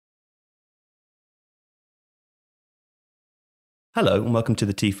Hello and welcome to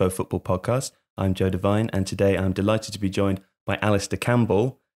the Tifo Football Podcast. I'm Joe Devine and today I'm delighted to be joined by Alastair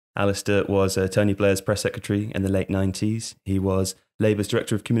Campbell. Alastair was Tony Blair's press secretary in the late 90s. He was Labour's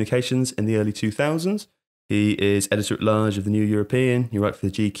Director of Communications in the early 2000s. He is editor-at-large of the New European. You write for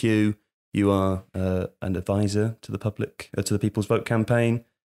the GQ. You are an advisor to the public, to the People's Vote campaign.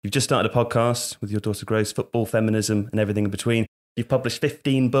 You've just started a podcast with your daughter Grace, football, feminism and everything in between. You've published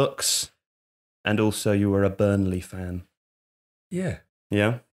 15 books and also you were a Burnley fan. Yeah.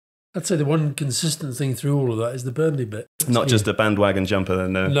 Yeah? I'd say the one consistent thing through all of that is the Burnley bit. Not just a bandwagon jumper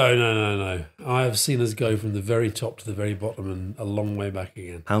then, no? No. I have seen us go from the very top to the very bottom and a long way back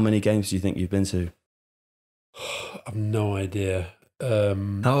again. How many games do you think you've been to? I've no idea.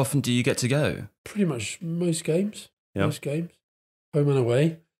 How often do you get to go? Pretty much most games. Yeah. Most games. Home and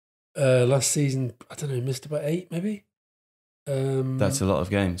away. Last season, I don't know, missed about 8 maybe. That's a lot of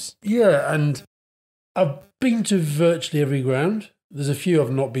games. Yeah, and I've been to virtually every ground. There's a few I've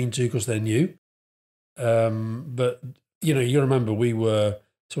not been to because they're new. But, you know, you remember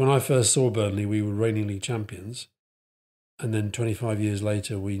so when I first saw Burnley, we were reigning league champions. And then 25 years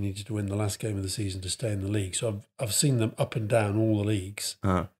later, we needed to win the last game of the season to stay in the league. So I've seen them up and down all the leagues.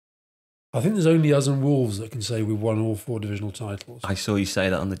 Uh-huh. I think there's only us and Wolves that can say we've won all 4 divisional titles. I saw you say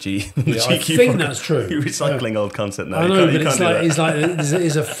that on the GQ. I think that's true. You're recycling old content now. I know, but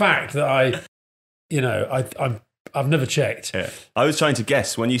it's a fact that I've never checked. Yeah. I was trying to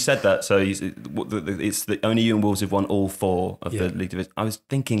guess when you said that. So it's the only you and Wolves have won all 4 of the league division. I was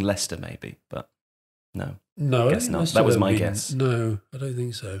thinking Leicester maybe, but no. No, I guess not. That was my guess. No, I don't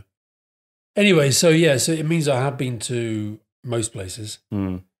think so. Anyway, so it means I have been to most places.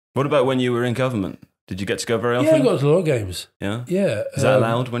 What about when you were in government? Did you get to go very often? Yeah, I got to a lot of games. Yeah? Yeah. Is that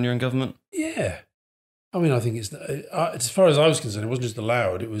allowed when you're in government? Yeah. I mean, I think it's as far as I was concerned, it wasn't just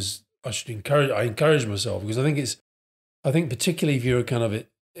allowed. It was I encouraged myself because I think particularly if you're kind of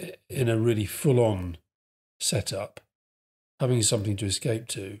in a really full-on setup, having something to escape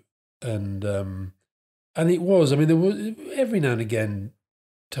to, and it was. I mean, there was every now and again,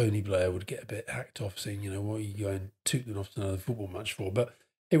 Tony Blair would get a bit hacked off, saying, what are you going tooting off to another football match for? But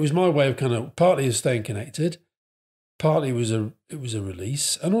it was my way of kind of partly of staying connected, partly it was a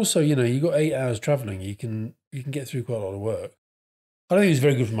release, and also you got 8 hours travelling, you can get through quite a lot of work. I don't think it was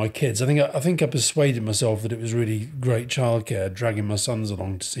very good for my kids. I think I persuaded myself that it was really great childcare dragging my sons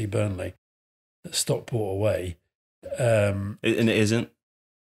along to see Burnley at Stockport away. And it isn't?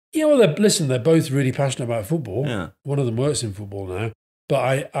 Yeah, well, they're both really passionate about football. Yeah. One of them works in football now.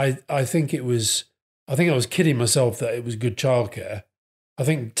 But I think I was kidding myself that it was good childcare. I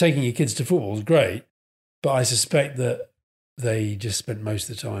think taking your kids to football is great, but I suspect that they just spent most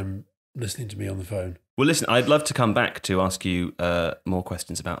of the time listening to me on the phone. Well, listen, I'd love to come back to ask you more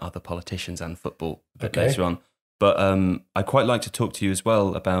questions about other politicians and football a bit later on. But I'd quite like to talk to you as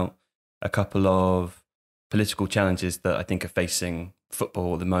well about a couple of political challenges that I think are facing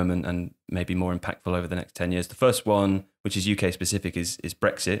football at the moment and maybe more impactful over the next 10 years. The first one, which is UK specific, is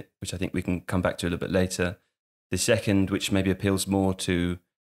Brexit, which I think we can come back to a little bit later. The second, which maybe appeals more to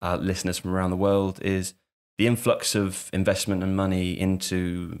listeners from around the world, is the influx of investment and money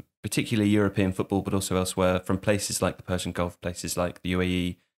into particularly European football, but also elsewhere from places like the Persian Gulf, places like the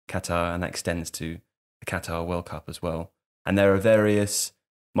UAE, Qatar, and that extends to the Qatar World Cup as well. And there are various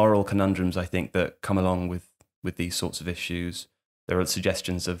moral conundrums, I think, that come along with these sorts of issues. There are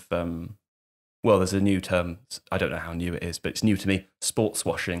suggestions of, there's a new term, I don't know how new it is, but it's new to me. Sports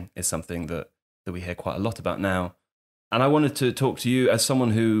washing is something that we hear quite a lot about now. And I wanted to talk to you as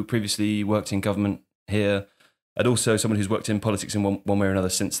someone who previously worked in government here, and also someone who's worked in politics in one way or another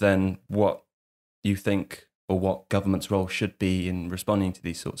since then, what you think or what government's role should be in responding to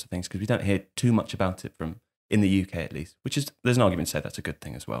these sorts of things, because we don't hear too much about it in the UK at least, there's an argument to say that's a good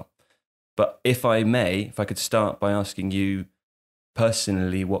thing as well. But if I could start by asking you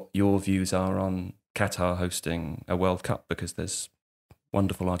personally what your views are on Qatar hosting a World Cup, because there's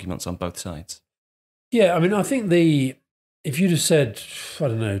wonderful arguments on both sides. Yeah, I mean, I think if you'd have said, I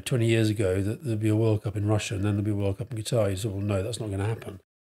don't know, 20 years ago that there'd be a World Cup in Russia and then there'd be a World Cup in Qatar, you said, well, no, that's not going to happen.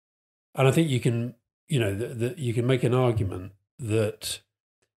 And I think you can, you can make an argument that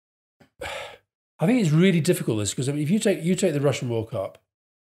I think it's really difficult, this, because I mean, if you take the Russian World Cup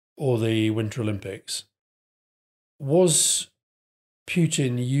or the Winter Olympics, was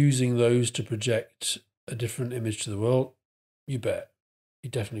Putin using those to project a different image to the world? You bet. He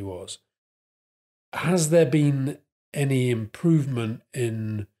definitely was. Has there been any improvement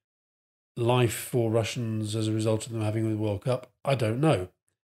in life for Russians as a result of them having the World Cup? I don't know.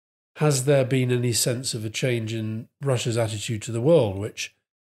 Has there been any sense of a change in Russia's attitude to the world, which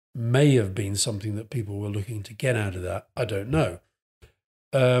may have been something that people were looking to get out of that. I don't know.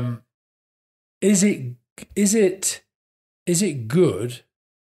 Is it good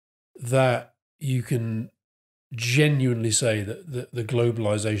that you can genuinely say that the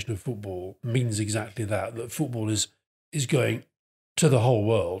globalization of football means exactly that football is going to the whole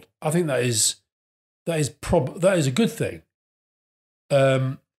world? I think that is a good thing.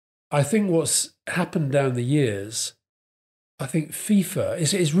 I think what's happened down the years, I think FIFA,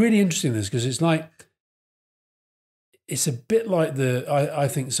 it's really interesting this, because it's a bit like I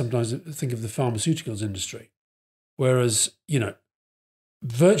think sometimes think of the pharmaceuticals industry, whereas,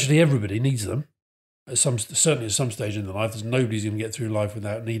 virtually everybody needs them. Certainly at some stage in their life, there's nobody's going to get through life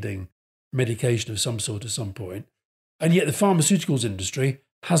without needing medication of some sort at some point. And yet the pharmaceuticals industry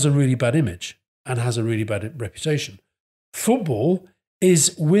has a really bad image and has a really bad reputation. Football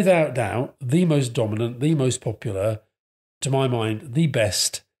is without doubt the most dominant, the most popular, to my mind, the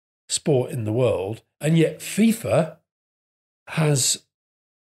best sport in the world. And yet FIFA has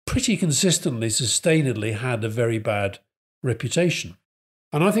pretty consistently, sustainedly had a very bad reputation.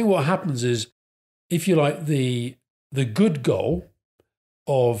 And I think what happens is, if you like, the good goal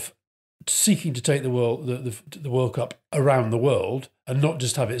of seeking to take the World Cup around the world and not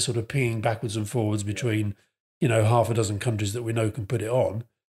just have it sort of pinging backwards and forwards between, half a dozen countries that we know can put it on,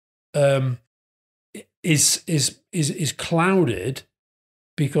 is clouded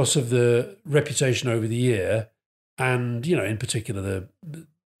because of the reputation over the year, and in particular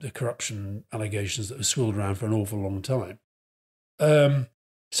the corruption allegations that have swirled around for an awful long time.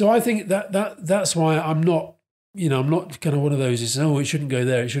 So I think that's why I'm not kind of one of those who says, it shouldn't go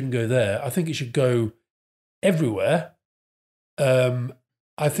there, it shouldn't go there. I think it should go everywhere.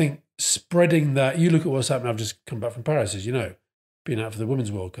 I think spreading that, you look at what's happened. I've just come back from Paris, as you know, being out for the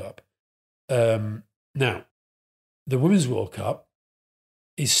Women's World Cup. Now, the Women's World Cup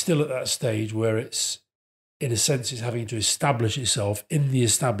is still at that stage where it's, in a sense, it's having to establish itself in the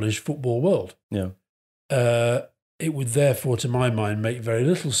established football world. Yeah. It would therefore, to my mind, make very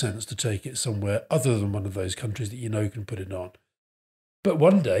little sense to take it somewhere other than one of those countries that can put it on. But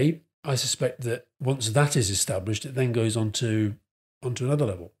one day, I suspect that once that is established, it then goes onto another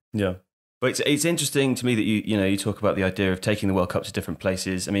level. Yeah. But it's interesting to me that you talk about the idea of taking the World Cup to different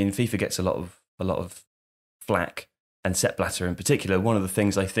places. I mean, FIFA gets a lot of flack, and Sepp Blatter in particular. One of the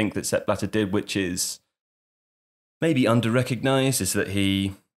things I think that Sepp Blatter did, which is maybe under-recognised, is that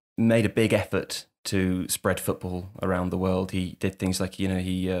he made a big effort to spread football around the world. He did things like,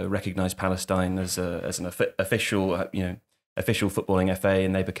 he recognised Palestine as an official footballing FA,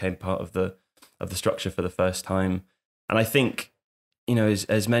 and they became part of the structure for the first time. And I think,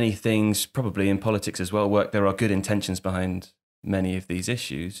 as many things probably in politics as well work, there are good intentions behind many of these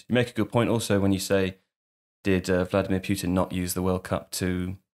issues. You make a good point also when you say, did Vladimir Putin not use the World Cup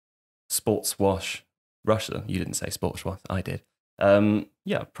to sports wash Russia? You didn't say sports wash, I did.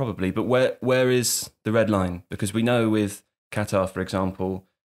 Yeah, probably. But where is the red line? Because we know with Qatar, for example,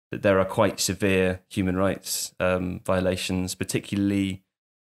 that there are quite severe human rights violations, particularly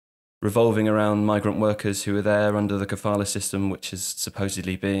revolving around migrant workers who are there under the kafala system, which is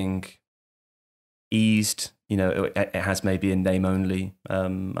supposedly being eased. It has maybe in name only.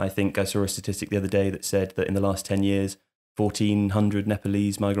 I think I saw a statistic the other day that said that in the last 10 years, 1,400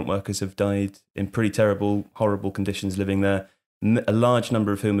 Nepalese migrant workers have died in pretty terrible, horrible conditions living there. A large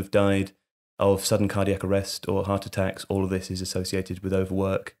number of whom have died of sudden cardiac arrest or heart attacks. All of this is associated with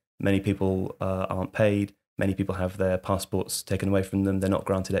overwork. Many people aren't paid. Many people have their passports taken away from them. They're not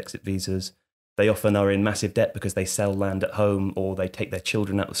granted exit visas. They often are in massive debt because they sell land at home, or they take their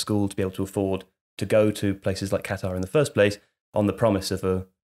children out of school to be able to afford to go to places like Qatar in the first place on the promise of a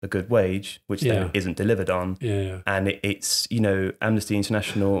good wage, which then isn't delivered on. Yeah. And it's, Amnesty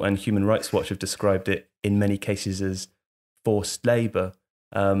International and Human Rights Watch have described it in many cases as forced labour.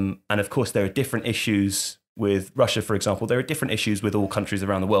 And of course, there are different issues with Russia, for example. There are different issues with all countries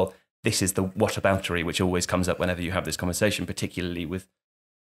around the world. This is the whataboutery, which always comes up whenever you have this conversation, particularly with,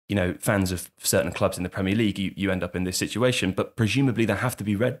 fans of certain clubs in the Premier League. You end up in this situation. But presumably there have to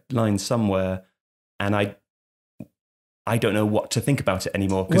be red lines somewhere. And I don't know what to think about it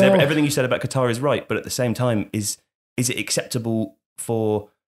anymore, because everything you said about Qatar is right. But at the same time, is it acceptable for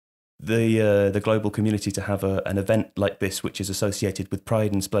the global community to have an event like this, which is associated with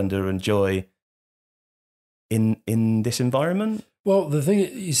pride and splendour and joy in this environment? Well, the thing,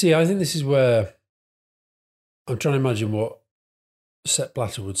 you see, I think this is where I'm trying to imagine what Sepp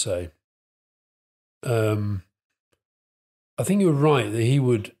Blatter would say. I think you're right that he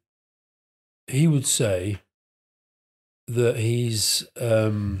would say that he's...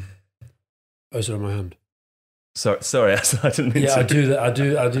 oh, sorry, my hand. Sorry, I didn't mean to. Yeah, I do that. I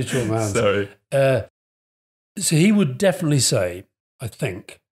do talk my hands. Sorry. So he would definitely say, I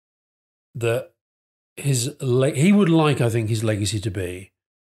think, that he would like, I think, his legacy to be,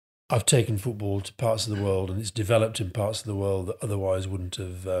 I've taken football to parts of the world and it's developed in parts of the world that otherwise wouldn't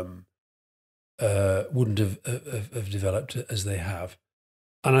have developed as they have.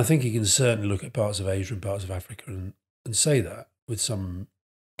 And I think he can certainly look at parts of Asia and parts of Africa and say that with some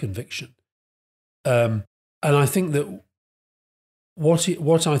conviction. And I think that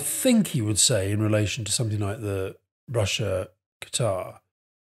what I think he would say in relation to something like the Russia-Qatar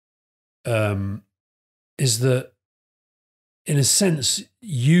is that, in a sense,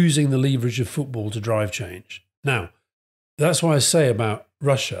 using the leverage of football to drive change. Now, that's why I say about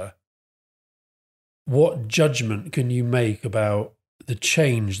Russia, what judgment can you make about the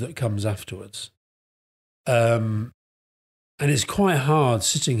change that comes afterwards? And it's quite hard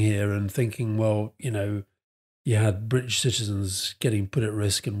sitting here and thinking, well, you know, you had British citizens getting put at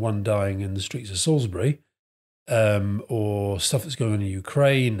risk and one dying in the streets of Salisbury, or stuff that's going on in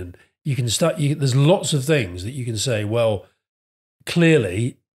Ukraine. And you can there's lots of things that you can say, well,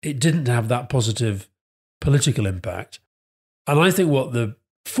 clearly it didn't have that positive political impact. And I think what the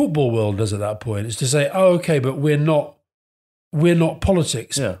football world does at that point is to say, oh, okay, but we're not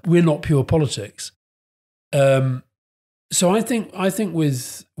politics. Yeah. We're not pure politics. So I think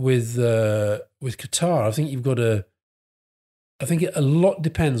with Qatar, I think you've got to. I think a lot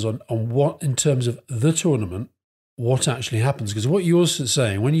depends on what, in terms of the tournament, what actually happens. Because what you're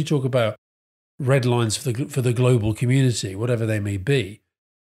saying, when you talk about red lines for the global community, whatever they may be,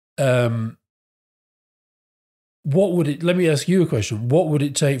 what would it? Let me ask you a question. What would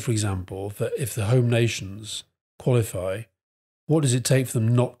it take, for example, if the home nations qualify? What does it take for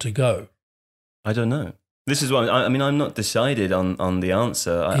them not to go? I don't know. This is what I mean. I'm not decided on the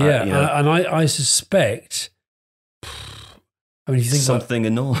answer. I suspect. I mean, if you think something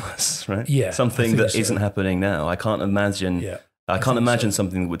enormous, right? Yeah, something that isn't happening now. I can't imagine. Yeah, I can't imagine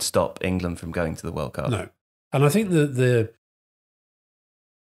something that would stop England from going to the World Cup. No, and I think that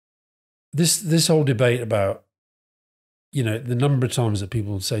this whole debate about, you know, the number of times that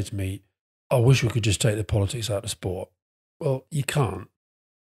people would say to me, "I wish we could just take the politics out of sport." Well, you can't,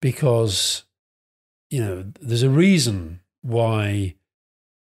 because, you know, there's a reason why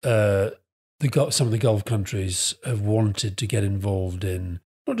some of the Gulf countries have wanted to get involved in,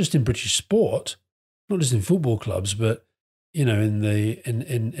 not just in British sport, not just in football clubs, but, you know,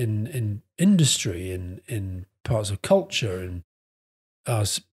 in industry, in parts of culture, in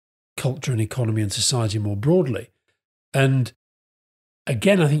culture and economy and society more broadly. And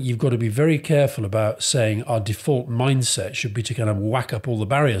again, I think you've got to be very careful about saying our default mindset should be to kind of whack up all the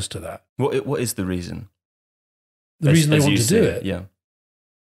barriers to that. What is the reason? The reason they want to do it? Yeah.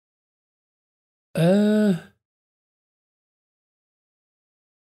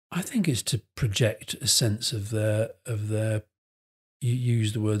 I think it's to project a sense of their. You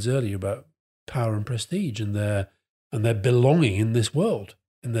used the words earlier about power and prestige, and their belonging in this world,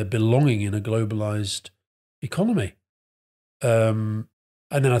 and their belonging in a globalized economy.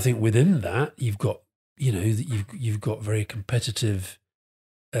 And then I think within that you've got, you know, you've got very competitive.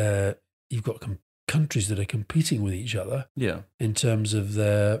 You've got countries that are competing with each other, in terms of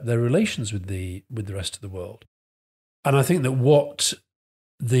their relations with the rest of the world. And I think that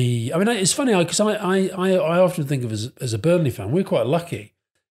it's funny because I often think of as a Burnley fan, we're quite lucky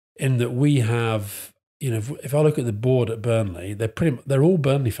in that we have, you know, if I look at the board at Burnley, they're all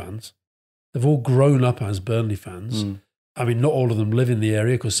Burnley fans. They've all grown up as Burnley fans. I mean, not all of them live in the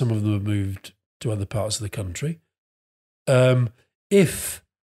area because some of them have moved to other parts of the country. If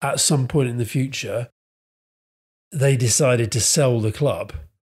at some point in the future they decided to sell the club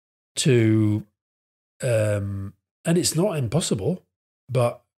to, and it's not impossible,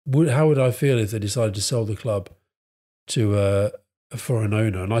 but how would I feel if they decided to sell the club to a foreign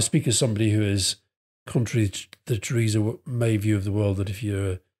owner? And I speak as somebody who is contrary to the Theresa May view of the world, that if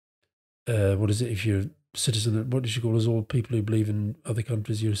you're, if you're a citizen, what does she call us all people who believe in other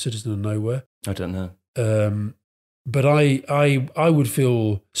countries, you're a citizen of nowhere? I don't know. But I would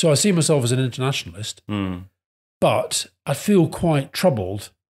feel, so I see myself as an internationalist, but I feel quite troubled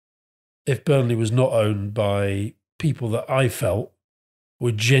if Burnley was not owned by people that I felt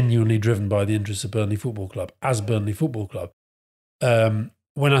were genuinely driven by the interests of Burnley Football Club as Burnley Football Club.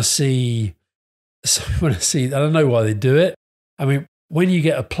 When I see, I don't know why they do it. I mean, when you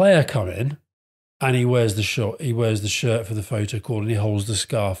get a player come in and he wears the shirt for the photo call and he holds the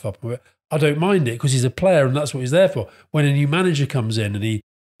scarf up, I don't mind it because he's a player and that's what he's there for. When a new manager comes in and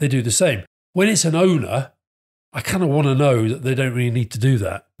they do the same. When it's an owner, I kind of want to know that they don't really need to do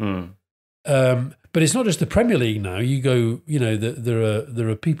that. But it's not just the Premier League now. You go, there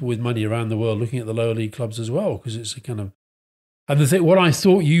are people with money around the world looking at the lower league clubs as well, because it's a kind of. And the thing, what I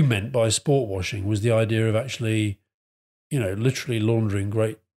thought you meant by sport washing was the idea of actually, literally laundering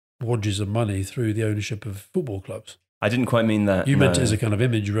great wadges of money through the ownership of football clubs. I didn't quite mean that. You meant it as a kind of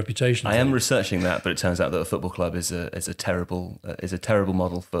image reputation. I am researching that, but it turns out that a football club is a terrible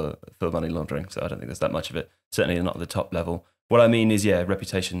model for money laundering. So I don't think there's that much of it. Certainly not at the top level. What I mean is,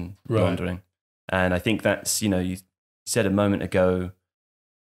 reputation laundering, and I think that's you said a moment ago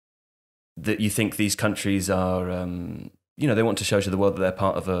that you think these countries are they want to show to the world that they're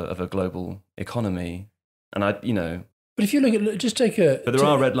part of a global economy, and But if you look at, just take a. But there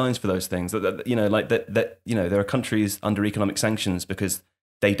are red lines for those things. There are countries under economic sanctions because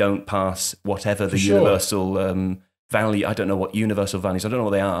they don't pass whatever the universal value. I don't know what universal values. I don't know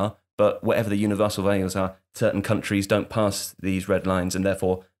what they are, but whatever the universal values are, certain countries don't pass these red lines, and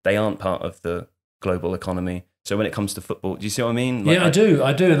therefore they aren't part of the global economy. So when it comes to football, do you see what I mean? I do,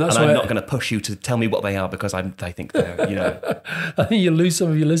 and that's why I'm not going to push you to tell me what they are because I think they're. I think you'll lose some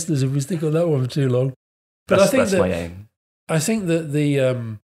of your listeners if we stick on that one for too long. But that's my aim. I think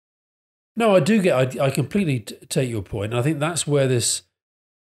that I completely take your point. I think that's where this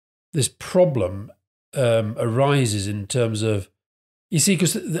problem arises in terms of, you see,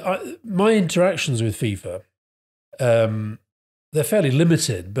 because my interactions with FIFA, they're fairly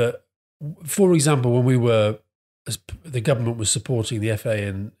limited. But for example, when the government was supporting the FA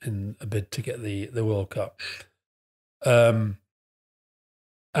in a bid to get the World Cup,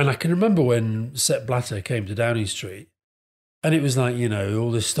 and I can remember when Sepp Blatter came to Downing Street. And it was like,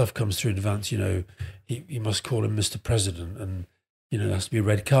 all this stuff comes through in advance, you must call him Mr. President and, there has to be a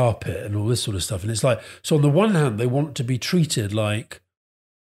red carpet and all this sort of stuff. And it's like, so on the one hand, they want to be treated like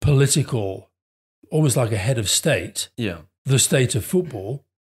political, almost like a head of state, the state of football.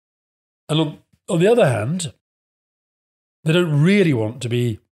 And on the other hand, they don't really want to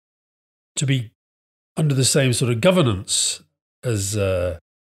be under the same sort of governance as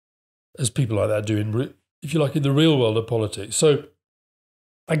people like that do if you like, in the real world of politics. So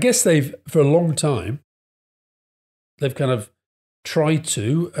I guess for a long time, they've kind of tried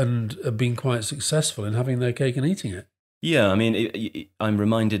to and have been quite successful in having their cake and eating it. Yeah, I mean, I'm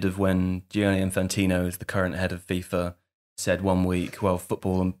reminded of when Gianni Infantino, as the current head of FIFA, said one week, well,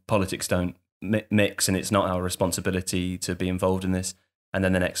 football and politics don't mix and it's not our responsibility to be involved in this. And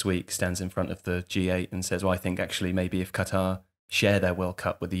then the next week stands in front of the G8 and says, well, I think actually maybe if Qatar share their World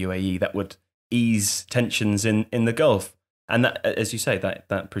Cup with the UAE, that would ease tensions in the Gulf. And that, as you say,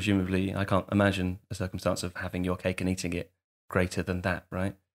 that presumably, I can't imagine a circumstance of having your cake and eating it greater than that,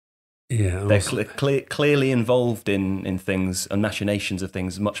 right? Yeah. They're clearly involved in things and machinations of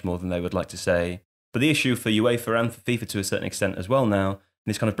things much more than they would like to say. But the issue for UEFA and for FIFA to a certain extent as well now, and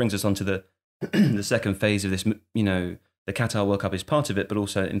this kind of brings us on to the the second phase of this, the Qatar World Cup is part of it, but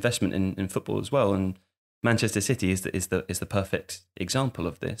also investment in football as well. And Manchester City is the perfect example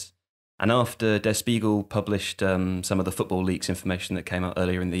of this. And after Der Spiegel published some of the football leaks information that came out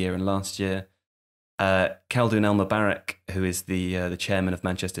earlier in the year and last year, Khaldoon Al-Mubarak, who is the chairman of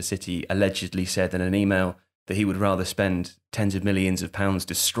Manchester City, allegedly said in an email that he would rather spend tens of millions of pounds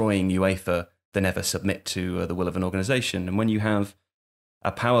destroying UEFA than ever submit to the will of an organisation. And when you have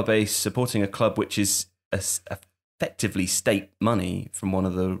a power base supporting a club which is effectively state money from one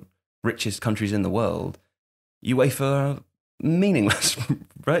of the richest countries in the world, UEFA are meaningless,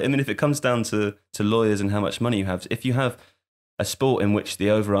 right? I mean, if it comes down to lawyers and how much money you have, if you have a sport in which the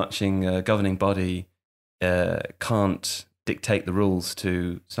overarching governing body can't dictate the rules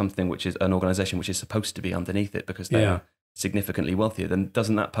to something which is an organisation which is supposed to be underneath it because they are significantly wealthier, then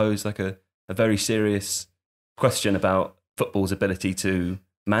doesn't that pose like a very serious question about football's ability to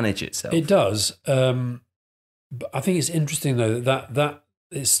manage itself? It does. But I think it's interesting though that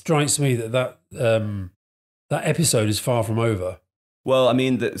it strikes me that episode is far from over. Well, I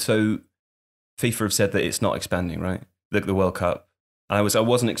mean, so FIFA have said that it's not expanding, right? The World Cup. I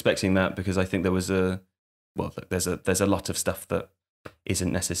wasn't expecting that because I think there's a lot of stuff that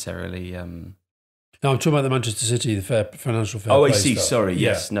isn't necessarily. No, I'm talking about the Manchester City, the financial fair play. Oh, I see. Stuff. Sorry.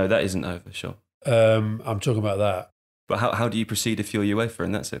 Yes. No, that isn't over. Sure. I'm talking about that. But how do you proceed if you're UEFA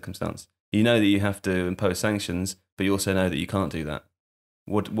in that circumstance? You know that you have to impose sanctions, but you also know that you can't do that.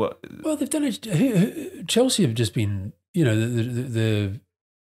 What? Well, they've done it. Chelsea have just been, that's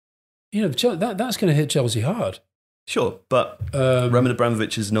going to hit Chelsea hard. Sure, but Roman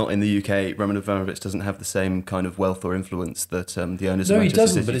Abramovich is not in the UK. Roman Abramovich doesn't have the same kind of wealth or influence that the owners of Manchester City do. No, he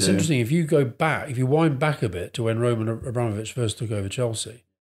doesn't, but it's interesting. If you go back, if you wind back a bit to when Roman Abramovich first took over Chelsea,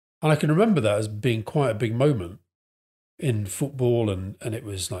 and I can remember that as being quite a big moment. in football, and it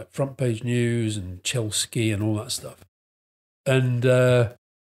was like front page news and Chelsea and all that stuff. And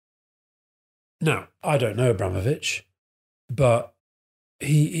now, I don't know Abramovich, but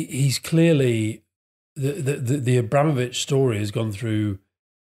he's clearly the Abramovich story has gone through,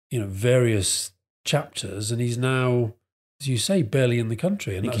 various chapters, and he's now, as you say, barely in the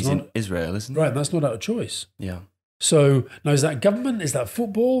country. And I think he's in Israel, isn't he? Right, and that's not out of choice. Yeah. So now, is that government? Is that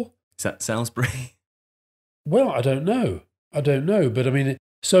football? Is that Salisbury? Well, I don't know, but I mean,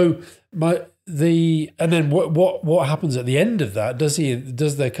 and then what happens at the end of that?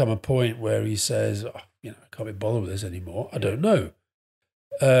 Does there come a point where he says, I can't be bothered with this anymore? I don't know.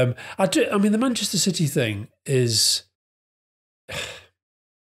 I mean, the Manchester City thing is,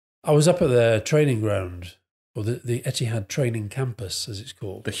 I was up at their training ground, or the Etihad training campus, as it's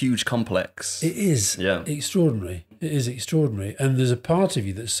called. The huge complex. It is extraordinary. It is extraordinary. And there's a part of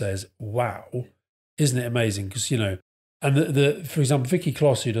you that says, wow, isn't it amazing? Because, and for example, Vicky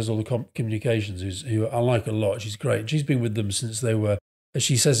Kloss, who does all the communications, who I like a lot, she's great. She's been with them since they were, as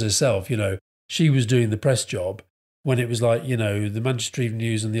she says herself, she was doing the press job when it was like, the Manchester Evening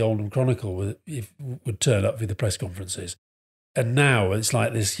News and the Oldham Chronicle would turn up for the press conferences. And now it's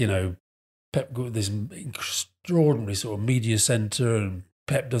like this, Pep got this extraordinary sort of media centre, and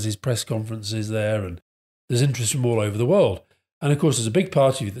Pep does his press conferences there, and there's interest from all over the world. And of course, there's a big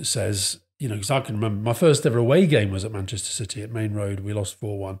part of you that says, because I can remember my first ever away game was at Manchester City at Main Road. We lost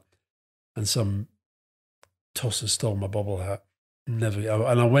 4-1, and some tosser stole my bobble hat. And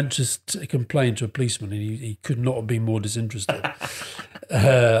I went to complain to a policeman, and he could not have been more disinterested.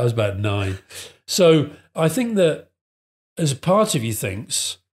 I was about 9. So I think that as a part of you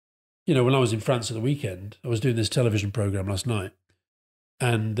thinks, when I was in France at the weekend, I was doing this television program last night,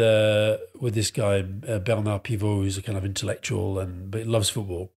 and with this guy, Bernard Pivot, who's a kind of intellectual but he loves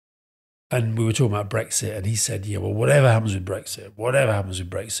football. And we were talking about Brexit, and he said, whatever happens with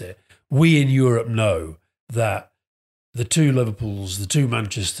Brexit, we in Europe know that the 2 Liverpools, the 2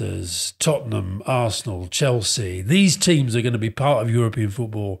 Manchesters, Tottenham, Arsenal, Chelsea, these teams are going to be part of European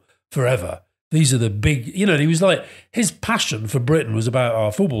football forever. These are the big, he was like, his passion for Britain was about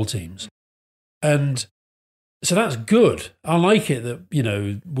our football teams. And so that's good. I like it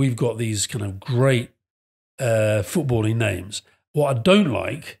that, we've got these kind of great footballing names. What I don't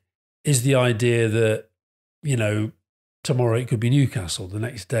like is the idea that, tomorrow it could be Newcastle, the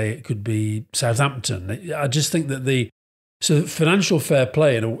next day it could be Southampton. I just think that so financial fair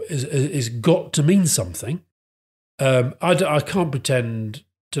play is got to mean something. I can't pretend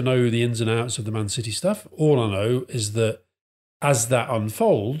to know the ins and outs of the Man City stuff. All I know is that as that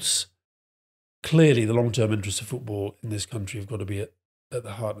unfolds, clearly the long-term interests of football in this country have got to be at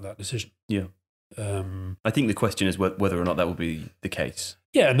the heart of that decision. Yeah. I think the question is whether or not that will be the case.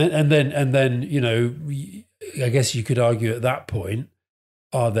 Yeah, and then I guess you could argue at that point,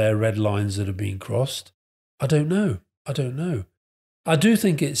 are there red lines that are being crossed? I don't know. I do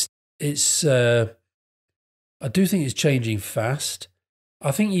think it's changing fast.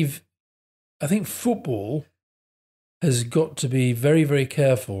 I think football has got to be very, very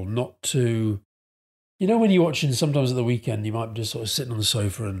careful not to, when you're watching sometimes at the weekend, you might be just sort of sitting on the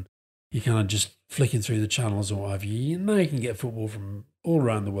sofa and you're kind of just flicking through the channels or what have you. You can get football from all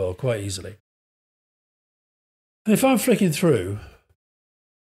around the world quite easily. And if I'm flicking through,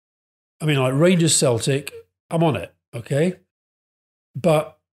 like Rangers Celtic, I'm on it, okay?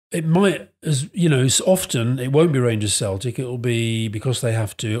 But it might, often it won't be Rangers Celtic. It'll be, because they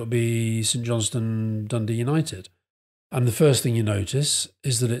have to, it'll be St Johnstone Dundee United. And the first thing you notice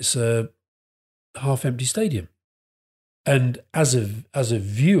is that it's a half-empty stadium. And as a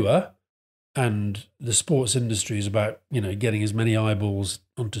viewer, and the sports industry is about, getting as many eyeballs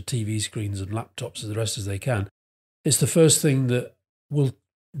onto TV screens and laptops as the rest as they can, it's the first thing that will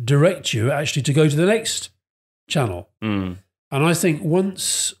direct you actually to go to the next channel. Mm. And I think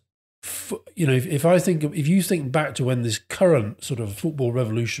once, if you think back to when this current sort of football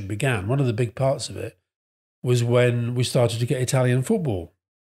revolution began, one of the big parts of it was when we started to get Italian football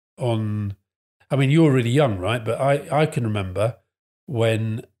on. I mean, you're really young, right? But I can remember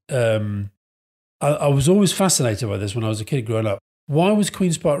when I was always fascinated by this when I was a kid growing up. Why was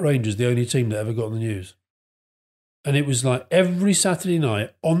Queen's Park Rangers the only team that ever got on the news? And it was like every Saturday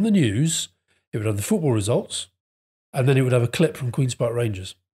night on the news, it would have the football results, and then it would have a clip from Queen's Park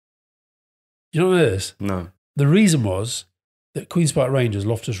Rangers. You don't know this? No. The reason was that Queen's Park Rangers,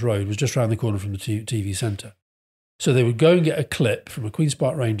 Loftus Road, was just around the corner from the TV centre. So they would go and get a clip from a Queen's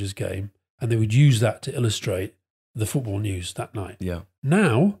Park Rangers game, and they would use that to illustrate the football news that night. Yeah.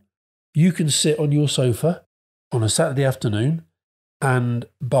 Now, you can sit on your sofa on a Saturday afternoon, and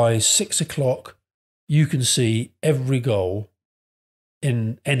by 6 o'clock, you can see every goal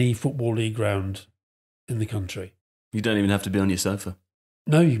in any Football League ground in the country. You don't even have to be on your sofa.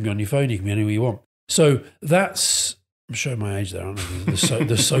 No, you can be on your phone, you can be anywhere you want. So that's, I'm showing my age there, aren't I?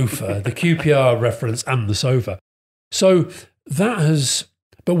 The sofa, the QPR reference and the sofa. So that has,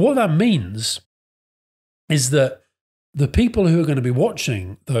 but what that means is that the people who are going to be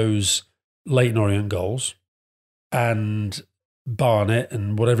watching those Leyton Orient goals and Barnet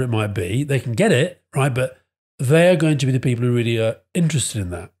and whatever it might be, they can get it, right? But they're going to be the people who really are interested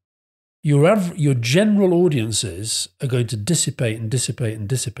in that. Your general audiences are going to dissipate and dissipate and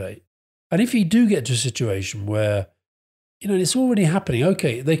dissipate. And if you do get to a situation where, it's already happening,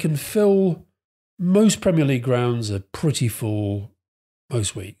 okay, they can fill, most Premier League grounds are pretty full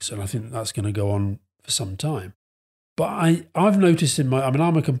most weeks, and I think that's going to go on for some time. But I've noticed I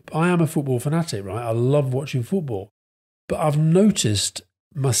am a football fanatic, right? I love watching football. But I've noticed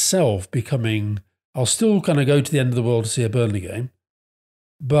myself becoming, I'll still kind of go to the end of the world to see a Burnley game,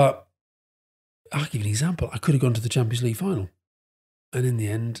 but I'll give you an example. I could have gone to the Champions League final. And in the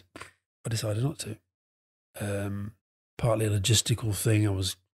end, I decided not to. Partly a logistical thing. I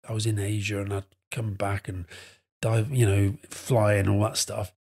was in Asia and I'd come back and dive, fly and all that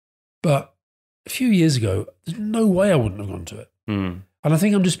stuff. But a few years ago, there's no way I wouldn't have gone to it. And I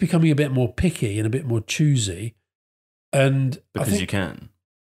think I'm just becoming a bit more picky and a bit more choosy. And because you can.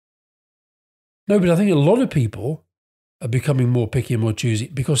 No, but I think a lot of people are becoming more picky and more choosy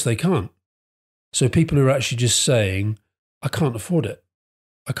because they can't. So people who are actually just saying, I can't afford it.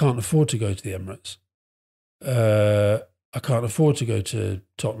 I can't afford to go to the Emirates. I can't afford to go to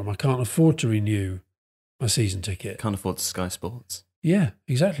Tottenham. I can't afford to renew my season ticket. Can't afford Sky Sports. Yeah,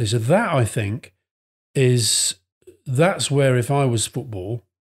 exactly. So that, I think, that's where if I was football,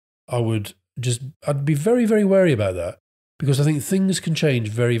 I'd be very, very wary about that because I think things can change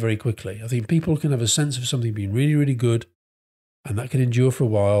very, very quickly. I think people can have a sense of something being really, really good and that can endure for a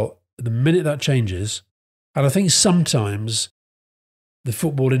while. The minute that changes, and I think sometimes the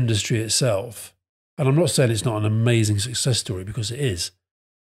football industry itself, and I'm not saying it's not an amazing success story because it is,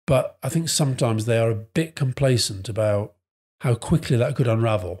 but I think sometimes they are a bit complacent about how quickly that could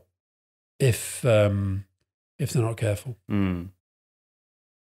unravel if they're not careful.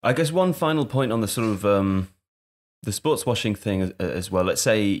 I guess one final point on the sort of the sports washing thing as well. Let's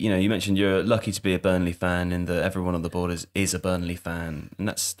say, you mentioned you're lucky to be a Burnley fan and that everyone on the board is a Burnley fan. And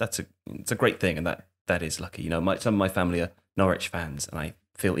it's a great thing. And that is lucky. Some of my family are Norwich fans and I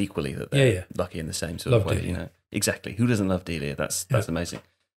feel equally that they're lucky in the same sort of way. Delia. Exactly. Who doesn't love Delia? That's amazing.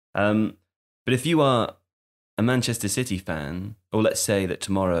 But if you are a Manchester City fan, or let's say that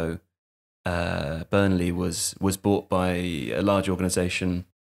tomorrow Burnley was bought by a large organisation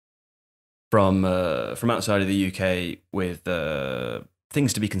from outside of the UK with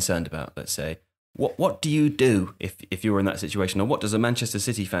things to be concerned about, let's say, what do you do if you're in that situation, or what does a Manchester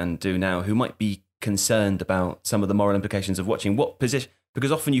City fan do now who might be concerned about some of the moral implications of watching what position? Because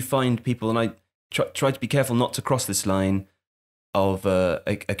often you find people, and I try to be careful not to cross this line of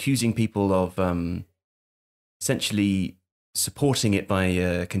accusing people of essentially supporting it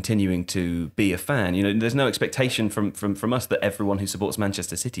by continuing to be a fan. There's no expectation from us that everyone who supports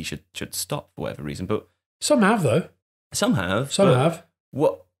Manchester City should stop for whatever reason. But some have, though. Some have.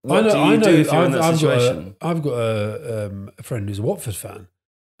 What do you do if you're in that situation? I've got a friend who's a Watford fan,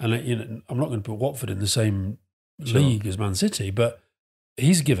 and I'm not going to put Watford in the same league as Man City, but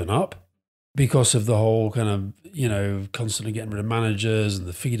he's given up because of the whole kind of constantly getting rid of managers and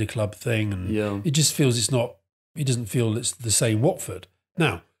the feeder club thing, and it just feels it's not. He doesn't feel it's the same Watford.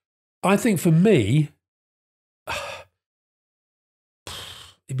 Now, I think for me,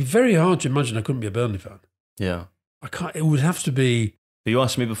 it'd be very hard to imagine I couldn't be a Burnley fan. Yeah, I can't. It would have to be. You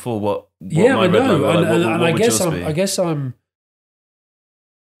asked me before what I know, and I guess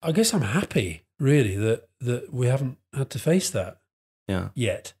I'm happy really that we haven't had to face that.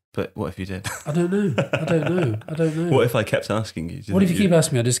 Yet. But what if you did? I don't know. What if I kept asking you? What if you keep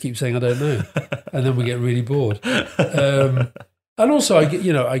asking me? I just keep saying I don't know, and then we get really bored. And also,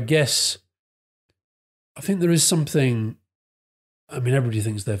 I guess I think there is something. I mean, everybody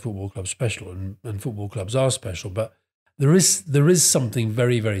thinks their football club's special, and football clubs are special, but there is something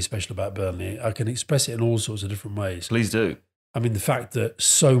very, very special about Burnley. I can express it in all sorts of different ways. Please do. I mean, the fact that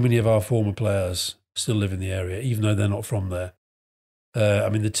so many of our former players still live in the area, even though they're not from there. I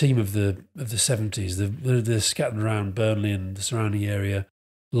mean, the team of the 70s, they're scattered around Burnley and the surrounding area,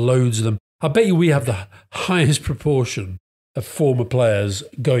 loads of them. I bet you we have the highest proportion of former players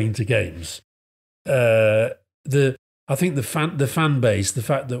going to games. I think the fan base, the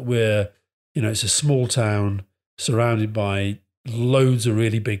fact that we're, it's a small town surrounded by loads of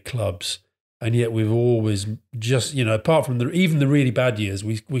really big clubs, and yet we've always just, apart from even the really bad years,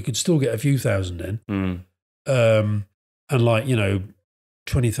 we could still get a few thousand in. And like,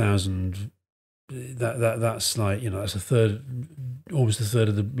 20,000, that's like, that's almost a third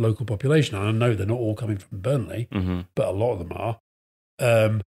of the local population. And I know they're not all coming from Burnley, but a lot of them are.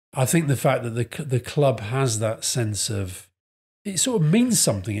 I think the fact that the club has that sense of, it sort of means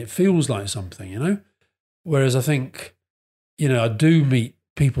something. It feels like something, Whereas I think, I do meet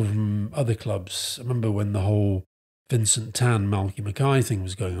people from other clubs. I remember when the whole Vincent Tan, Malky Mackay thing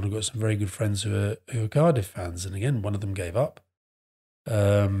was going on. I've got some very good friends who are Cardiff fans, and again, one of them gave up.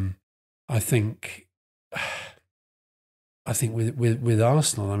 I think with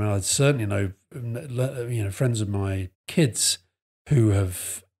Arsenal, I mean, I certainly know, friends of my kids who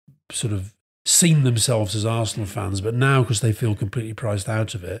have sort of seen themselves as Arsenal fans, but now because they feel completely priced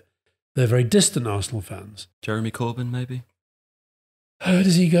out of it, they're very distant Arsenal fans. Jeremy Corbyn, maybe.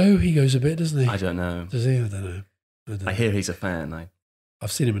 Does he go? He goes a bit, doesn't he? I don't know. Does he? I don't know. I hear he's a fan.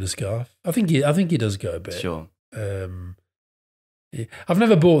 I've seen him in a scarf. I think he does go a bit. Sure. Yeah. I've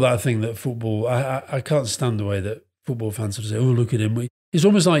never bought that thing that football. I can't stand the way that football fans sort of say, "Oh, look at him." It's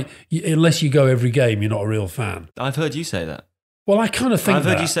almost like unless you go every game, you're not a real fan. I've heard you say that. Well, I kind of think I've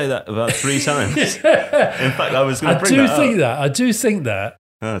heard you say that about 3 times. In fact, I was going to bring that up. I do think that.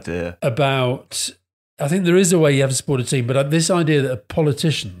 Oh dear. I think there is a way you have to support a team, but this idea that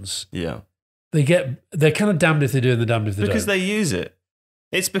politicians, they're kind of damned if they do and they're damned if they don't. Because they use it.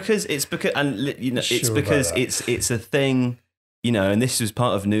 It's because it's a thing, and this was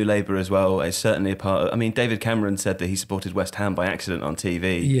part of New Labour as well. It's certainly a part of, I mean, David Cameron said that he supported West Ham by accident on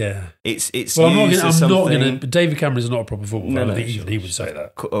TV. Yeah. It's well, used as something. I'm not going to, David Cameron is not a proper football fan. I think he would say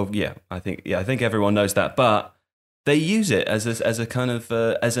that. Oh, yeah. I think everyone knows that, but they use it as a kind of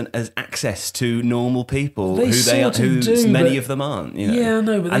as access to normal people many of them aren't. Yeah,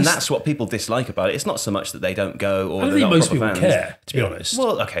 no, but that's what people dislike about it. It's not so much that they don't go or I they're think not most proper people fans. care, to be honest.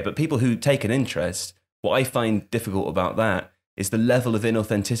 Well, okay, but people who take an interest, what I find difficult about that is the level of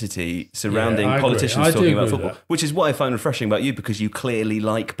inauthenticity surrounding politicians talking about football, which is what I find refreshing about you, because you clearly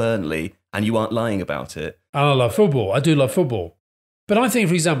like Burnley and you aren't lying about it. And I love football. I do love football, but I think,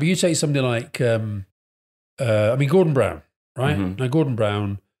 for example, you take somebody like. Gordon Brown, right? Now, Gordon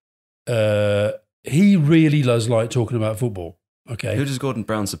Brown, he really does like talking about football. Okay, who does Gordon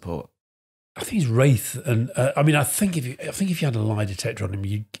Brown support? I think he's Wraith, and I think if you had a lie detector on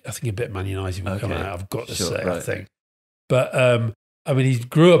him, I think a bit Man United would come out. I've got to say, right. I think, but he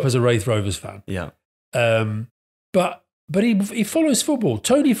grew up as a Wraith Rovers fan. Yeah, but he follows football.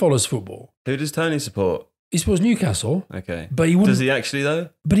 Tony follows football. Who does Tony support? He supports Newcastle. Okay. But he wouldn't. Does he actually, though?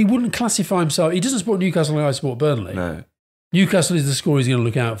 But he wouldn't classify himself. He doesn't support Newcastle like I support Burnley. No. Newcastle is the score he's going to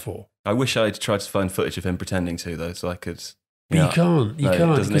look out for. I wish I'd tried to find footage of him pretending to, though, so I could. But you can't. You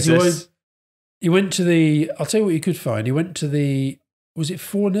can't. It doesn't exist. He went to the. I'll tell you what you could find. He went to the. Was it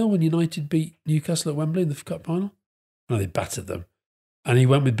 4-0 when United beat Newcastle at Wembley in the cup final? No, they battered them. And he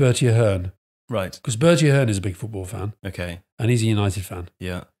went with Bertie Ahern. Right. Because Bertie Ahern is a big football fan. Okay. And he's a United fan.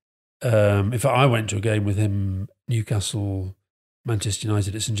 Yeah. In fact, I went to a game with him, Newcastle, Manchester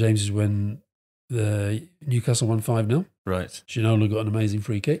United at St James's, when the Newcastle won 5-0. Right. Ginola got an amazing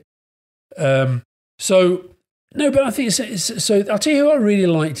free kick. But I think so. I'll tell you who I really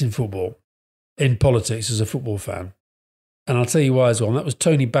liked in football, in politics as a football fan, and I'll tell you why as well. And that was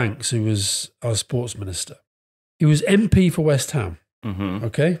Tony Banks, who was our sports minister. He was MP for West Ham. Mm-hmm.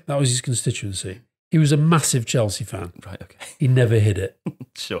 Okay, that was his constituency. He was a massive Chelsea fan. Right, okay. He never hid it.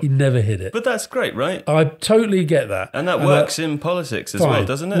 Sure. He never hid it. But that's great, right? I totally get that. And that works in politics as well,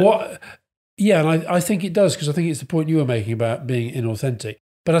 doesn't it? Yeah, and I think it does, because I think it's the point you were making about being inauthentic.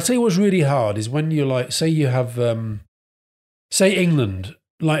 But I'll tell you what's really hard is when you're like, say you have, say England,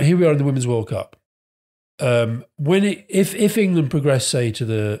 like here we are in the Women's World Cup. If England progress, say, to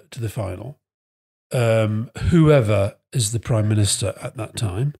the final, whoever is the Prime Minister at that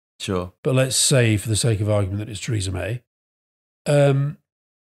time, sure. But let's say, for the sake of argument, that it's Theresa May.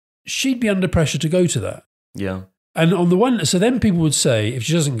 She'd be under pressure to go to that. Yeah. And on the one, so then people would say, if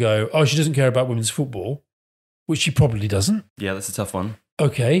she doesn't go, oh, she doesn't care about women's football, which she probably doesn't. Yeah, that's a tough one.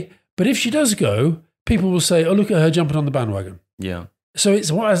 Okay. But if she does go, people will say, oh, look at her jumping on the bandwagon. Yeah. So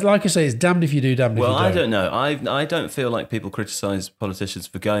it's, like I say, it's damned if you do, damned if you don't. Well, I don't know. I don't feel like people criticise politicians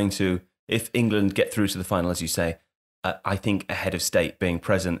for going to, if England get through to the final, as you say, I think a head of state being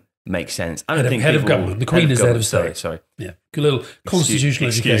present makes sense. I don't think head of government. The Queen is the head of state. Sorry. Yeah. Good little constitutional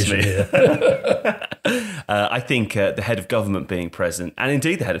education here. I think the head of government being present, and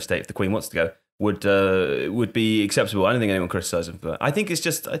indeed the head of state, if the Queen wants to go, would be acceptable. I don't think anyone criticises him for that. I think it's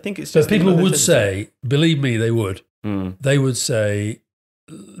just. But people would say, believe me, they would. Mm. They would say,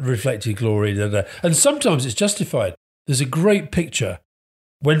 reflected glory. And sometimes it's justified. There's a great picture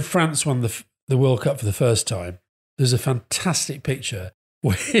when France won the World Cup for the first time. There's a fantastic picture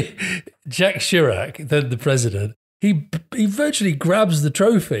where Jacques Chirac, then the president, he virtually grabs the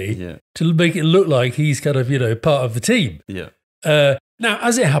trophy to make it look like he's kind of, part of the team. Yeah. Now,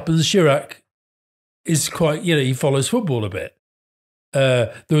 as it happens, Chirac is quite, he follows football a bit.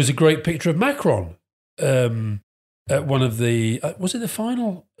 There was a great picture of Macron at one of the, was it the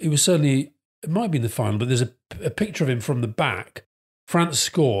final? It might have been the final, but there's a picture of him from the back. France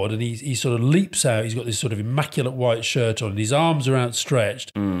scored and he sort of leaps out. He's got this sort of immaculate white shirt on and his arms are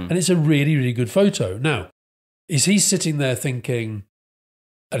outstretched. And it's a really, really good photo. Now, is he sitting there thinking,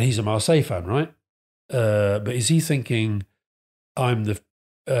 and he's a Marseille fan, right? But is he thinking, I'm the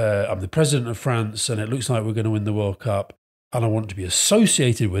president of France and it looks like we're going to win the World Cup and I want to be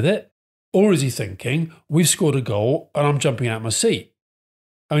associated with it? Or is he thinking, we've scored a goal and I'm jumping out of my seat?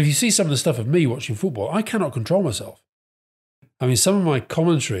 I mean, if you see some of the stuff of me watching football, I cannot control myself. I mean, some of my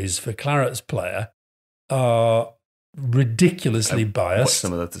commentaries for Claret's Player are ridiculously biased. Watched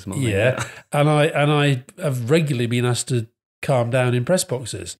some of that this morning. Yeah. And I have regularly been asked to calm down in press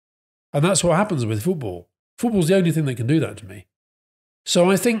boxes. And that's what happens with football. Football's the only thing that can do that to me.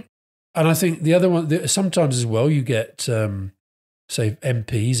 So I think the other one, sometimes as well, you get, say,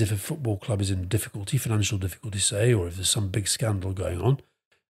 MPs, if a football club is in difficulty, financial difficulty, say, or if there's some big scandal going on,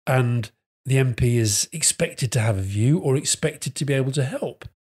 and the MP is expected to have a view or expected to be able to help.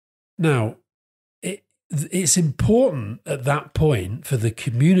 Now, it's important at that point for the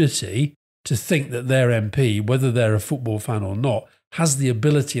community to think that their MP, whether they're a football fan or not, has the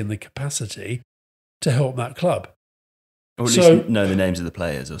ability and the capacity to help that club. Or at least know the names of the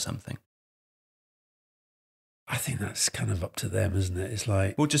players or something. I think that's kind of up to them, isn't it? It's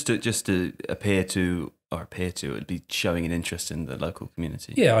like... Well, just to appear to, it would be showing an interest in the local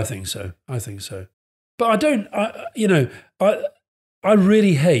community. Yeah, I think so. But I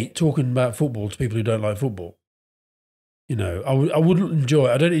really hate talking about football to people who don't like football. I wouldn't enjoy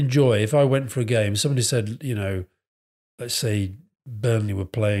it. I don't enjoy if I went for a game, somebody said, let's say Burnley were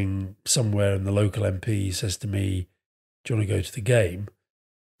playing somewhere and the local MP says to me, do you want to go to the game?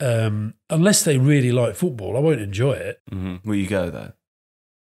 Unless they really like football, I won't enjoy it. Mm-hmm. Will you go, though?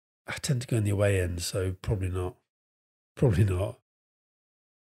 I tend to go in the away end, so probably not.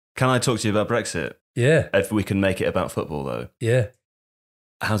 Can I talk to you about Brexit? Yeah. If we can make it about football, though. Yeah.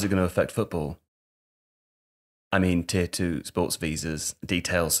 How's it going to affect football? I mean, Tier 2 sports visas,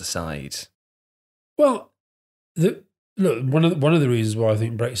 details aside. Well, look, one of the reasons why I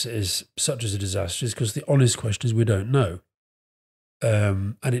think Brexit is such as a disaster is because the honest question is we don't know.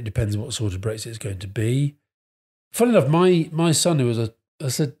 And it depends what sort of Brexit it's going to be. Funny enough, my son, I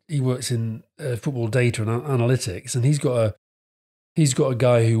said he works in football data and analytics, and he's got a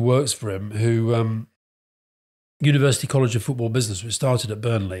guy who works for him who University College of Football Business, which started at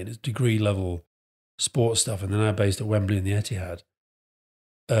Burnley and it's degree level sports stuff, and they're now based at Wembley and the Etihad.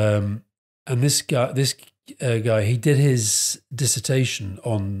 And this guy, he did his dissertation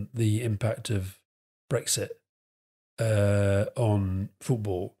on the impact of Brexit on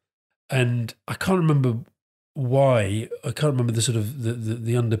football, and I can't remember why. I can't remember the sort of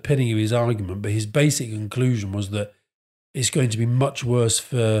the underpinning of his argument, but his basic conclusion was that it's going to be much worse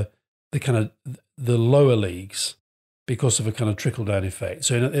for the kind of the lower leagues because of a kind of trickle down effect.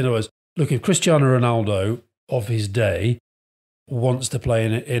 So in other words, look, if Cristiano Ronaldo of his day wants to play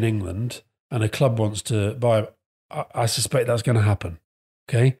in England and a club wants to buy, I suspect that's going to happen.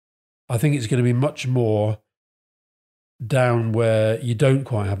 Okay, I think it's going to be much more down where you don't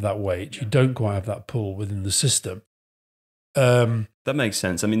quite have that weight, you don't quite have that pull within the system. That makes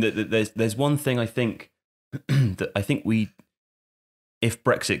sense. I mean, there's one thing I think that I think if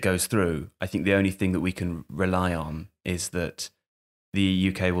Brexit goes through, I think the only thing that we can rely on is that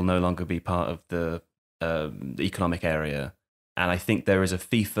the UK will no longer be part of the economic area. And I think there is a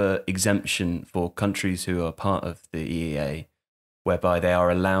FIFA exemption for countries who are part of the EEA, whereby they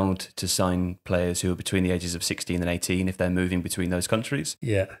are allowed to sign players who are between the ages of 16 and 18 if they're moving between those countries.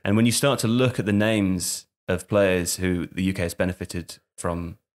 Yeah. And when you start to look at the names of players who the UK has benefited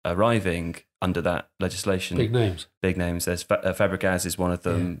from arriving under that legislation. Big names. There's Fabregas is one of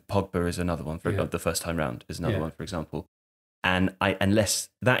them. Yeah. Pogba is another one. The first time round is another one, for example. And unless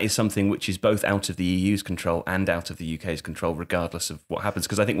that is something which is both out of the EU's control and out of the UK's control, regardless of what happens,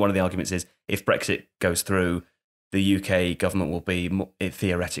 because I think one of the arguments is if Brexit goes through, the UK government will be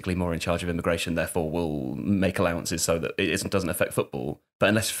theoretically more in charge of immigration, therefore will make allowances so that it doesn't affect football. But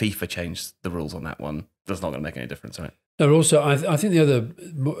unless FIFA changed the rules on that one, that's not going to make any difference, right? No, also, I think the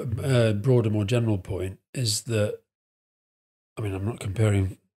other broader, more general point is that I mean, I'm not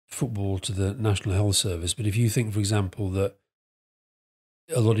comparing football to the National Health Service, but if you think, for example, that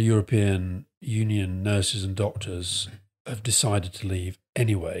a lot of European Union nurses and doctors have decided to leave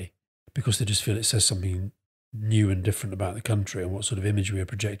anyway because they just feel it says something new and different about the country and what sort of image we are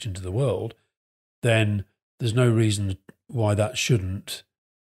projecting to the world, then there's no reason why that shouldn't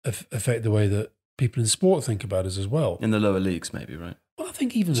affect the way that people in sport think about us as well. In the lower leagues, maybe, right? Well, I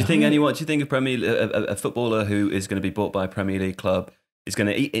think even do you think a footballer who is going to be bought by a Premier League club is going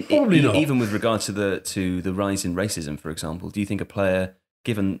to probably not. Even with regards to the rise in racism, for example? Do you think a player,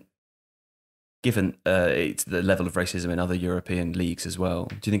 given it's the level of racism in other European leagues as well,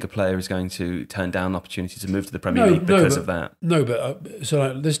 do you think a player is going to turn down opportunity to move to the Premier League because of that? No, but so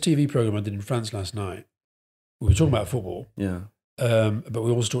like this TV program I did in France last night, we were talking about football. Yeah. But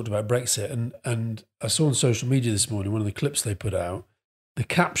we also talked about Brexit, and I saw on social media this morning one of the clips they put out. The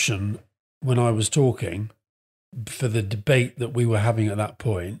caption when I was talking for the debate that we were having at that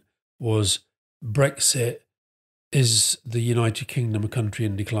point was Brexit is the United Kingdom a country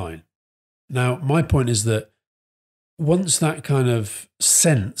in decline. Now, my point is that once that kind of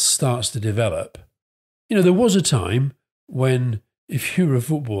sense starts to develop, there was a time when if you were a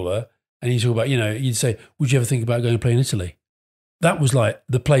footballer and you talk about, you'd say, would you ever think about going and play in Italy? That was like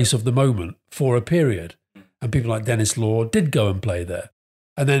the place of the moment for a period. And people like Dennis Law did go and play there.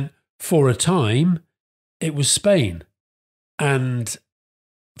 And then for a time, it was Spain. And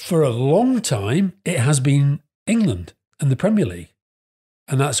for a long time, it has been England and the Premier League.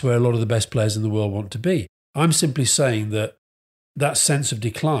 And that's where a lot of the best players in the world want to be. I'm simply saying that that sense of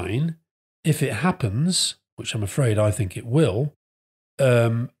decline, if it happens, which I'm afraid I think it will,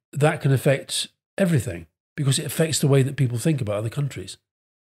 that can affect everything because it affects the way that people think about other countries.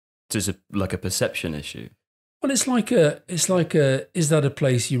 So it's like a perception issue. Well, it's like a, is that a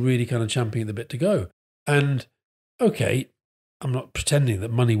place you really kind of champion the bit to go? And okay, I'm not pretending that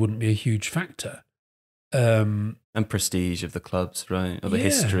money wouldn't be a huge factor. And prestige of the clubs, right? Or the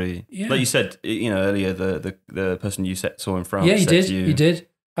history. Yeah. Like you said, earlier, the person you saw in France. Yeah, he did.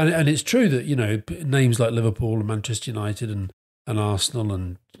 And it's true that, names like Liverpool and Manchester United and Arsenal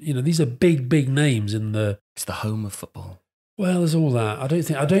and, these are big names in the... It's the home of football. Well, there's all that. I don't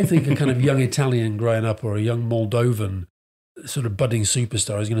think a kind of young Italian growing up or a young Moldovan sort of budding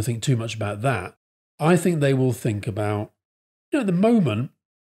superstar is going to think too much about that. I think they will think about, at the moment,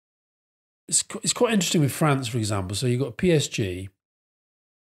 it's quite interesting with France, for example. So you've got PSG,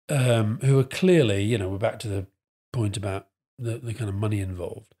 who are clearly, we're back to the point about the kind of money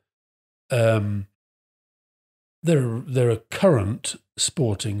involved. They're a current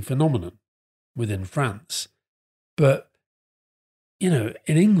sporting phenomenon within France. But, in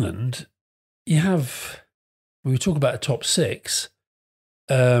England, you have, we talk about a top six,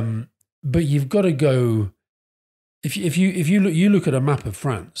 but you've got to go, if you look at a map of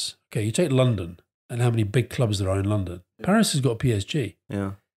France, okay, you take London and how many big clubs there are in London. Yeah. Paris has got PSG.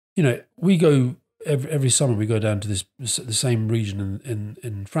 Yeah. We go, every summer we go down to the same region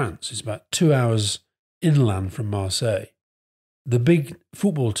in France. It's about 2 hours inland from Marseille. The big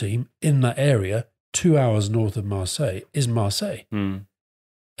football team in that area, 2 hours north of Marseille, is Marseille.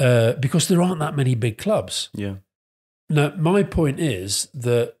 Because there aren't that many big clubs. Yeah. Now, my point is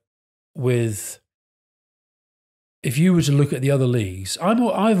that if you were to look at the other leagues,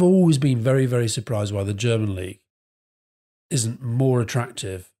 I've always been very, very surprised why the German league isn't more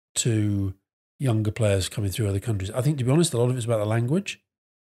attractive to younger players coming through other countries. I think, to be honest, a lot of it's about the language.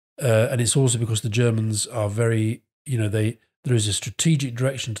 And it's also because the Germans are very, there is a strategic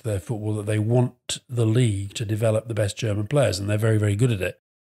direction to their football that they want the league to develop the best German players, and they're very, very good at it.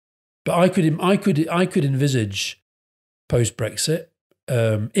 But I could envisage post-Brexit,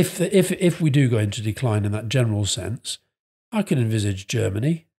 if we do go into decline in that general sense, I could envisage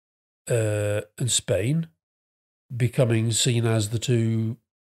Germany and Spain becoming seen as the two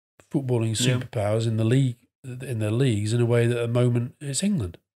footballing superpowers in the league, in their leagues, in a way that at the moment it's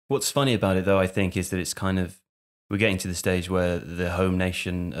England. What's funny about it, though, I think, is that it's kind of, we're getting to the stage where the home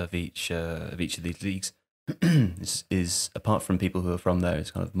nation of each of these leagues is apart from people who are from there,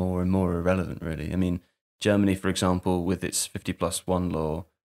 it's kind of more and more irrelevant, really. I mean, Germany, for example, with its 50+1 law,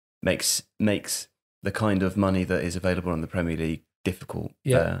 makes the kind of money that is available in the Premier League difficult.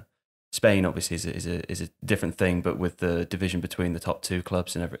 Yeah. Spain, obviously, is a different thing, but with the division between the top two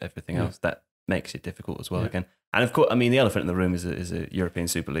clubs and everything else, that makes it difficult as well again. And of course, I mean, the elephant in the room is a European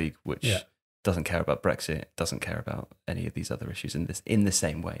Super League, which doesn't care about Brexit, doesn't care about any of these other issues in the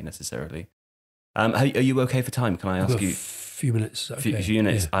same way necessarily. Are you okay for time? Can I ask you a few minutes? Okay. Few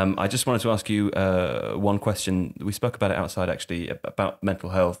minutes. Yeah. I just wanted to ask you one question. We spoke about it outside, actually, about mental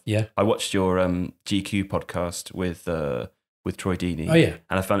health. Yeah. I watched your GQ podcast with with Troy Deeney. Oh yeah,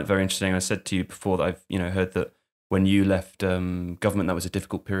 and I found it very interesting. I said to you before that I've heard that when you left government, that was a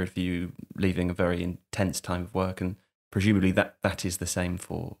difficult period for you, leaving a very intense time of work, and presumably that is the same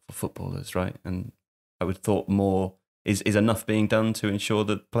for footballers, right? And I would thought more is enough being done to ensure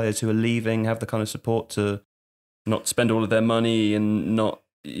that players who are leaving have the kind of support to not spend all of their money and not,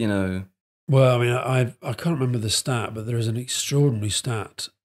 Well, I mean, I can't remember the stat, but there is an extraordinary stat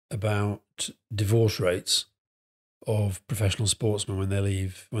about divorce rates of professional sportsmen when they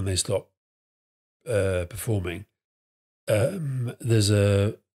leave, when they stop performing. There's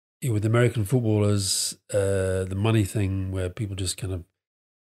with American footballers, the money thing where people just kind of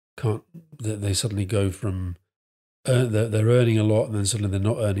can't, they suddenly go from, they're earning a lot and then suddenly they're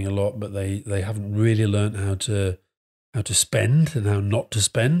not earning a lot, but they haven't really learned how to spend and how not to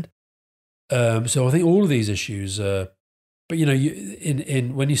spend. So I think all of these issues, but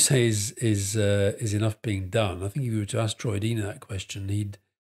in when you say is enough being done, I think if you were to ask Troy Deeney that question,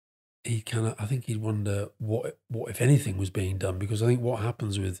 I think he'd wonder what if anything was being done, because I think what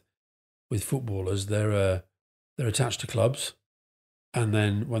happens with footballers, they're attached to clubs, and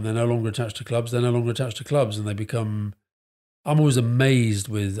then when they're no longer attached to clubs, they're no longer attached to clubs, and they become. I'm always amazed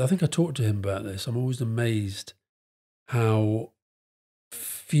with. I think I talked to him about this. I'm always amazed how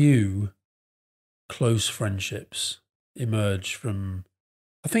few close friendships emerge from.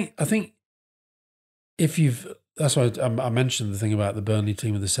 I think if you've. That's why I mentioned the thing about the Burnley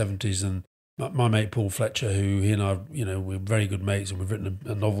team of the 70s, and my mate Paul Fletcher, who he and I, we're very good mates, and we've written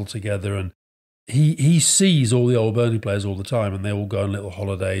a novel together, and he sees all the old Burnley players all the time, and they all go on little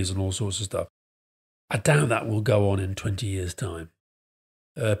holidays and all sorts of stuff. I doubt that will go on in 20 years' time.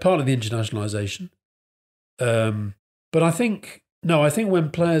 Partly the internationalisation, but I think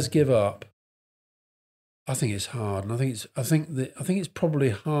when players give up, I think it's hard, and I think it's probably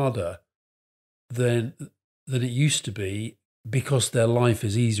harder than it used to be, because their life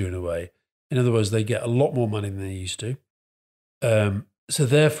is easier in a way. In other words, they get a lot more money than they used to. So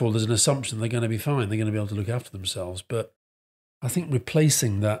therefore, there's an assumption they're going to be fine. They're going to be able to look after themselves. But I think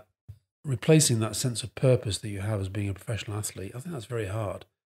replacing that sense of purpose that you have as being a professional athlete, I think that's very hard.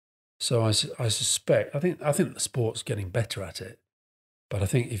 So I suspect, I think the sport's getting better at it. But I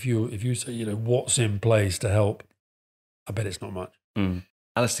think if you say, what's in place to help, I bet it's not much. Mm.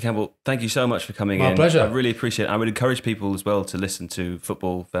 Alastair Campbell, thank you so much for coming in. My pleasure. I really appreciate it. I would encourage people as well to listen to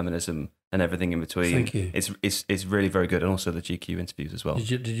Football, Feminism and everything in between. Thank you. It's really very good, and also the GQ interviews as well.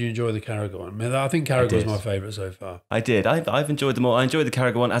 Did you enjoy the Carragher one? I think Carragher was my favourite so far. I did. I've enjoyed them all. I enjoyed the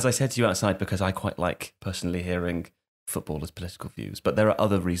Carragher one, as I said to you outside, because I quite like personally hearing footballers' political views. But there are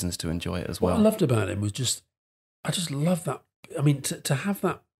other reasons to enjoy it as well. What I loved about him was I just love that. I mean, to have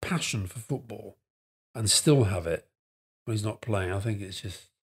that passion for football and still have it when he's not playing, I think it's just.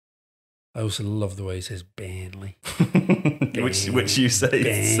 I also love the way he says Burnley. which you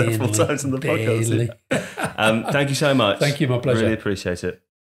say several times in the podcast. Thank you so much. Thank you, my pleasure. Really appreciate it.